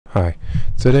Hi,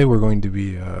 today we're going to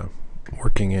be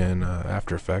working in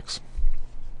After Effects.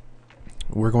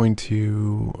 We're going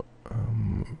to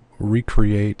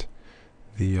recreate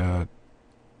the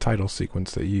title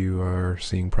sequence that you are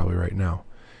seeing probably right now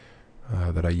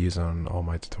that I use on all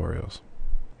my tutorials.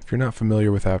 If you're not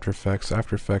familiar with After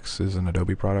Effects is an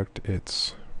Adobe product.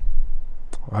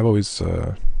 I've always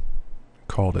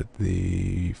called it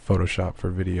the Photoshop for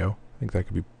video. I think that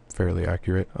could be fairly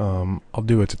accurate. I'll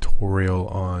do a tutorial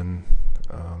on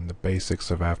the basics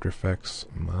of After Effects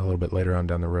a little bit later on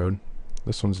down the road.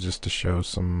 This one's just to show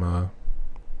some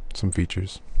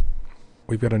features.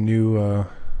 We've got a new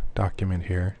document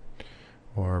here,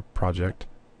 or project,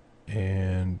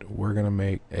 and we're going to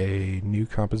make a new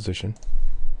composition,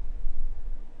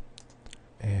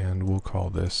 and we'll call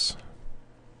this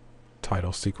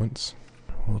title sequence.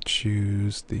 We'll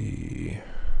choose the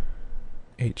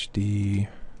HD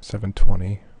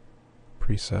 720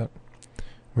 preset,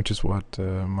 which is what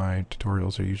my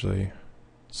tutorials are usually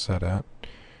set at.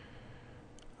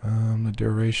 The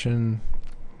duration,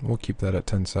 we'll keep that at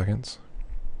 10 seconds,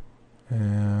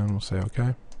 and we'll say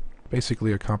OK.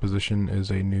 Basically, a composition is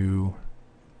a new,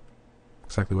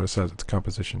 exactly what it says, it's a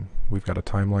composition. We've got a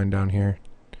timeline down here,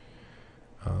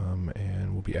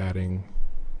 and we'll be adding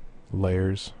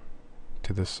layers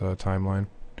to this timeline,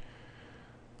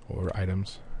 or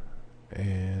items.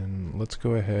 And let's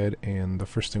go ahead, and the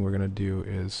first thing we're going to do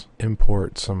is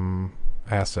import some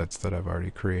assets that I've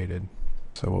already created.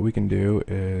 So what we can do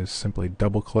is simply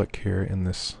double click here in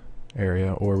this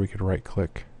area, or we could right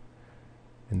click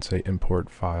and say import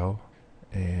file,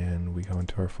 and we go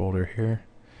into our folder here,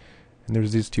 and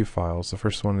there's these two files. The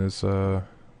first one is the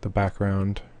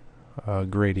background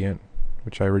gradient,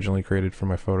 which I originally created for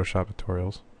my Photoshop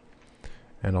tutorials,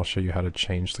 and I'll show you how to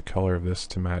change the color of this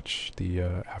to match the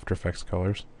After Effects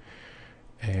colors.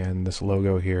 And this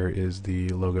logo here is the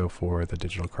logo for the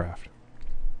digital craft.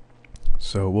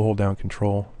 So we'll hold down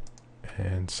Control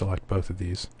and select both of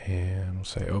these, and we'll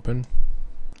say open.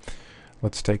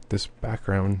 Let's take this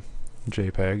background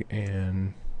JPEG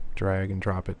and drag and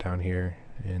drop it down here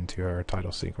into our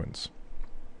title sequence.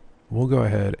 We'll go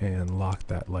ahead and lock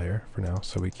that layer for now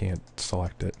so we can't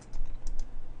select it.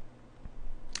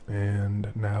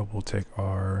 And now we'll take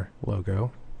our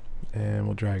logo and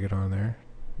we'll drag it on there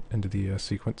into the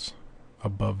sequence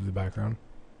above the background.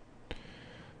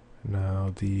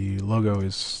 Now the logo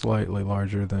is slightly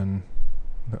larger than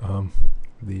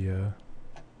the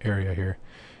area here,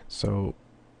 so what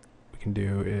we can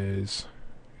do is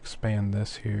expand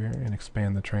this here and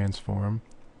expand the transform,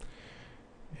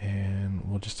 and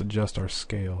we'll just adjust our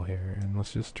scale here, and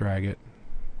let's just drag it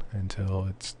until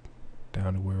it's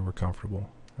down to where we're comfortable.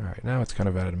 Alright, now it's kind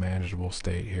of at a manageable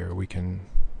state here. We can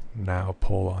now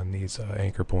pull on these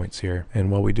anchor points here, and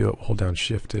while we do it, we'll hold down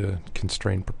Shift to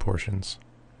constrain proportions.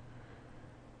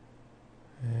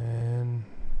 And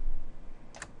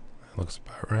that looks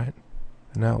about right.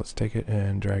 And now let's take it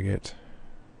and drag it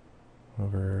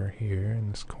over here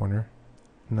in this corner.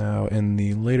 Now in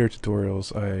the later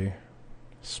tutorials, I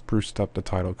spruced up the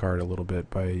title card a little bit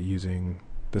by using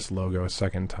this logo a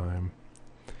second time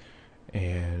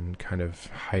and kind of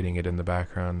hiding it in the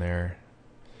background there.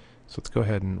 So let's go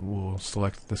ahead and we'll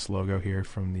select this logo here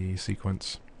from the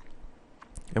sequence,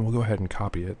 and we'll go ahead and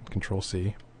copy it, Control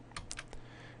C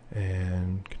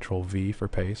and Control V for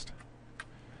paste,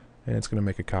 and it's going to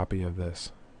make a copy of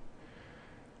this.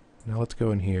 Now let's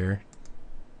go in here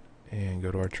and go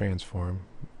to our transform,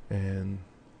 and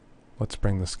let's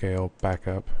bring the scale back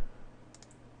up,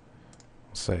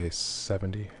 we'll say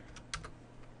 70.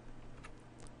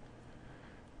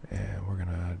 And we're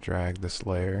gonna drag this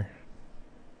layer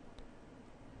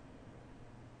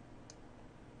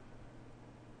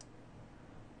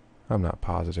I'm not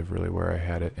positive really where I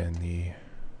had it in the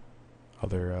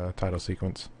other title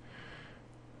sequence.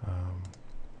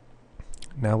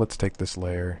 Now let's take this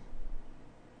layer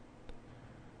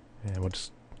and we'll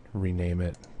just rename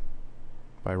it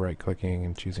by right clicking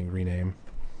and choosing rename,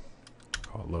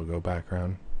 call it logo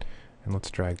background, and let's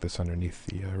drag this underneath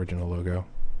the original logo.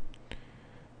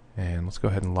 And let's go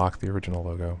ahead and lock the original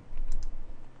logo.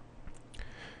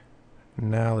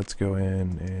 Now let's go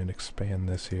in and expand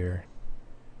this here,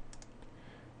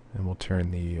 and we'll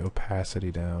turn the opacity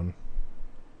down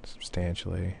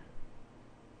substantially,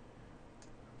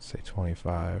 say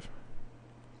 25.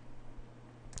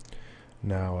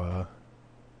 Now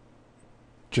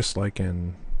just like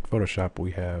in Photoshop,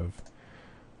 we have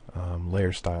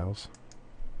layer styles,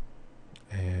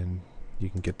 and you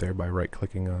can get there by right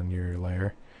clicking on your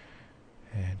layer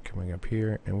and coming up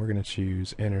here, and we're going to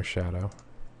choose inner shadow,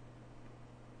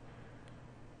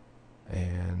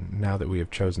 And now that we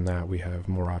have chosen that, we have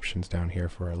more options down here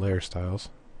for our layer styles.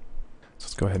 So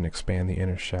let's go ahead and expand the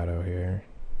inner shadow here.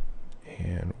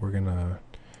 And we're going to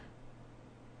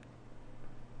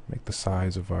make the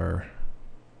size of our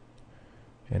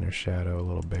inner shadow a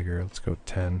little bigger. Let's go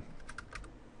 10.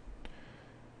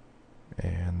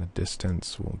 And the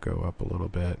distance will go up a little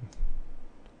bit.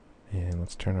 And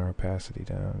let's turn our opacity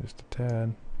down just a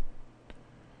tad.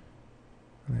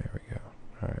 There we go.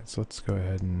 Alright, so let's go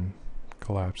ahead and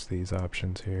collapse these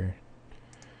options here.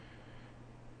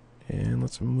 And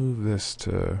let's move this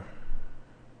to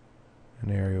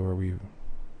an area where we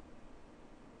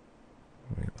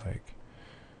like.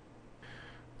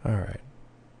 Alright,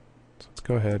 so let's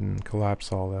go ahead and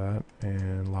collapse all that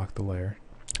and lock the layer.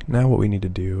 Now what we need to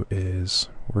do is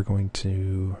we're going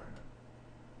to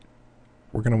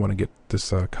want to get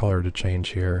this color to change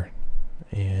here,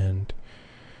 and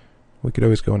we could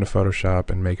always go into Photoshop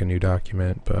and make a new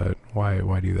document, but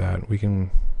why do that? We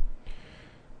can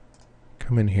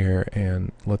come in here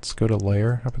and let's go to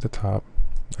Layer up at the top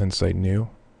and say New,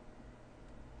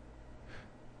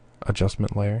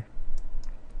 Adjustment Layer.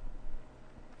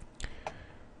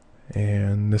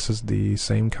 And this is the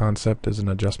same concept as an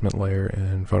adjustment layer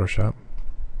in Photoshop,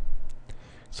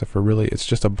 except for really it's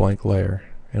just a blank layer,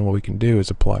 and what we can do is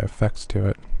apply effects to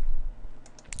it.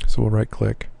 So we'll right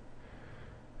click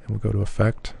and we'll go to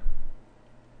Effect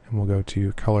and we'll go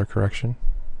to Color Correction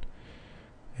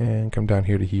and come down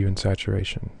here to Hue and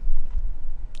Saturation.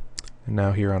 And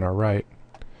now here on our right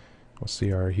we'll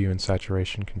see our Hue and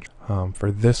Saturation control.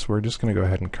 For this we're just going to go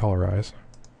ahead and colorize,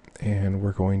 and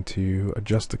we're going to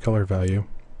adjust the color value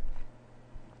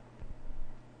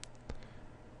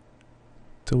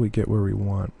till we get where we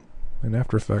want. And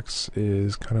After Effects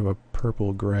is kind of a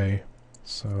purple gray,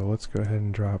 so let's go ahead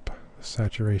and drop the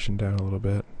saturation down a little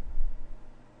bit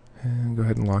and go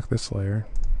ahead and lock this layer,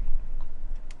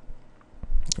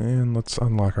 and let's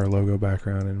unlock our logo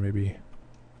background and maybe,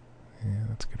 yeah,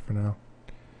 that's good for now.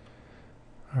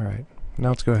 Alright, now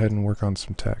let's go ahead and work on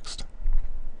some text.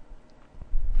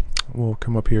 We'll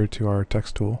come up here to our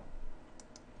text tool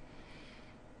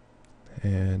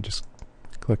and just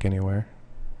click anywhere,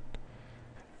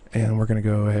 and we're going to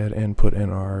go ahead and put in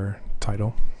our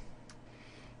title,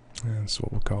 and that's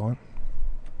what we'll call it.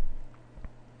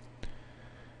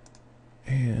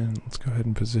 And let's go ahead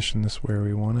and position this where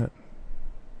we want it.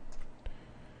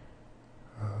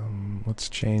 Let's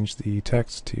change the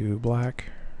text to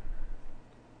black,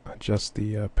 adjust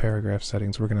the paragraph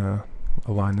settings. We're going to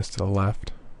align this to the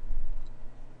left,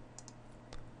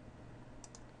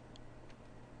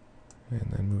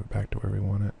 and then move it back to where we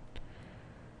want it.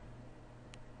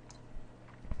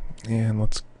 And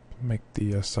let's make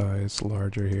the size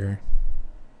larger here.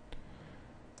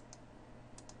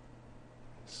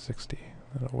 60,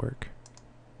 that'll work.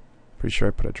 Pretty sure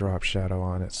I put a drop shadow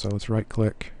on it, so let's right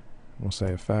click and we'll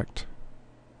say Effect.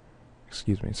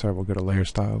 Excuse me, sorry, we'll go to Layer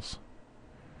Styles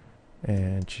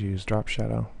and choose Drop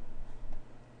Shadow.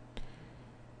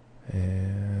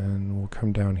 And we'll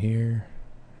come down here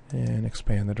and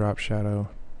expand the drop shadow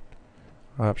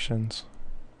options,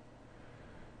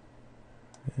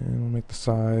 and we'll make the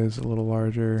size a little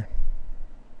larger,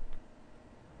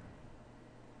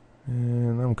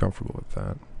 and I'm comfortable with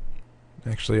that.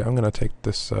 Actually, I'm going to take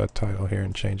this title here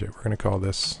and change it. We're going to call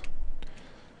this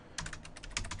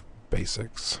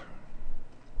Basics,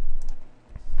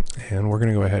 and we're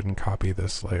going to go ahead and copy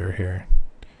this layer here.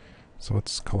 So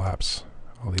let's collapse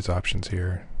all these options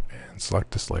here and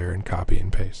select this layer and copy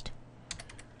and paste.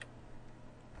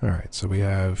 Alright, so we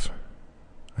have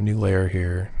a new layer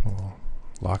here. We'll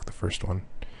lock the first one,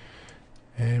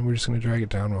 and we're just going to drag it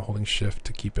down while holding Shift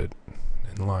to keep it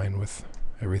in line with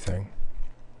everything.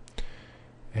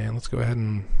 And let's go ahead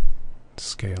and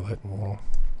scale it. We'll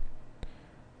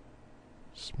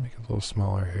just make it a little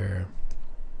smaller here,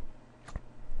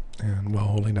 and while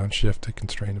holding down Shift to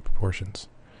constrain the proportions.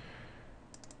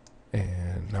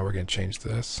 And now we're going to change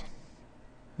this,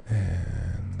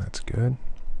 and that's good.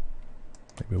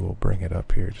 Maybe we'll bring it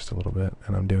up here just a little bit,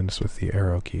 and I'm doing this with the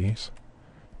arrow keys.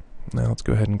 Now let's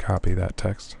go ahead and copy that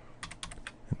text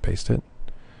and paste it.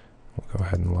 We'll go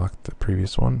ahead and lock the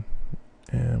previous one,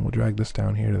 and we'll drag this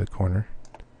down here to the corner,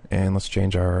 and let's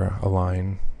change our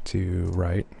align to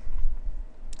right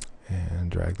and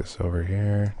drag this over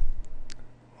here.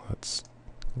 Let's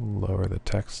lower the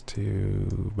text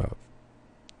to about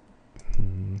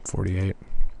 48,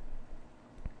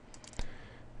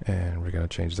 and we're going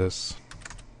to change this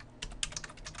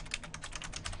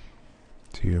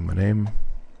to my name.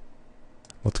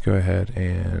 Let's go ahead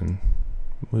and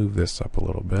move this up a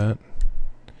little bit,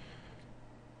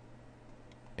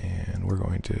 and we're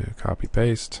going to copy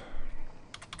paste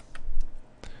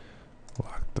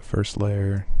the first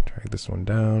layer, drag this one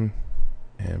down,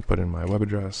 and put in my web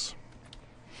address.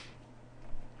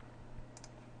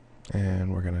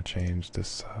 And we're going to change this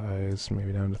size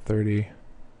maybe down to 30.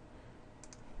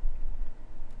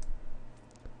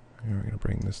 And we're going to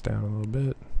bring this down a little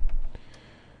bit.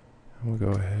 And we'll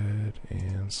go ahead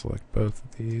and select both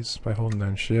of these by holding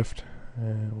down Shift,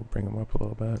 and we'll bring them up a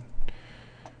little bit.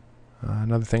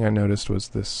 Another thing I noticed was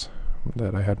this,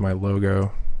 that I had my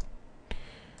logo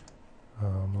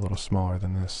a little smaller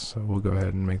than this, so we'll go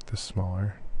ahead and make this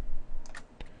smaller.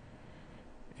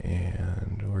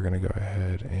 And we're going to go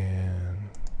ahead and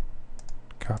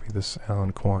copy this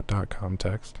alanquant.com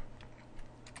text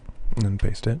and then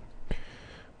paste it.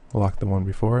 Lock the one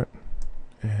before it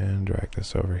and drag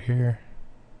this over here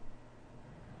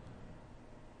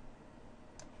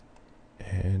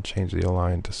and change the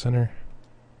align to center.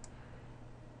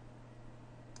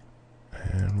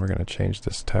 And we're going to change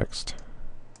this text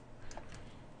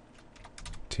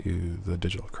to the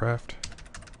digital craft.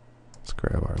 Let's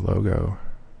grab our logo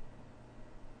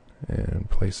and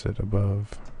place it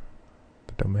above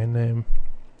the domain name.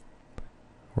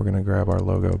 We're going to grab our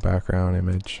logo background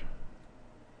image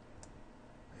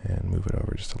and move it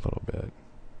over just a little bit.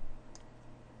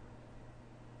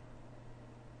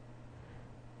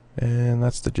 And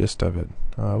that's the gist of it.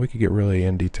 We could get really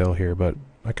in detail here, but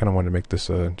I kind of wanted to make this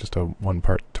just a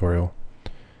one-part tutorial.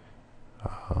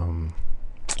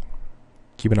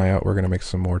 Keep an eye out, we're going to make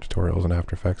some more tutorials in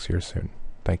After Effects here soon.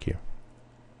 Thank you.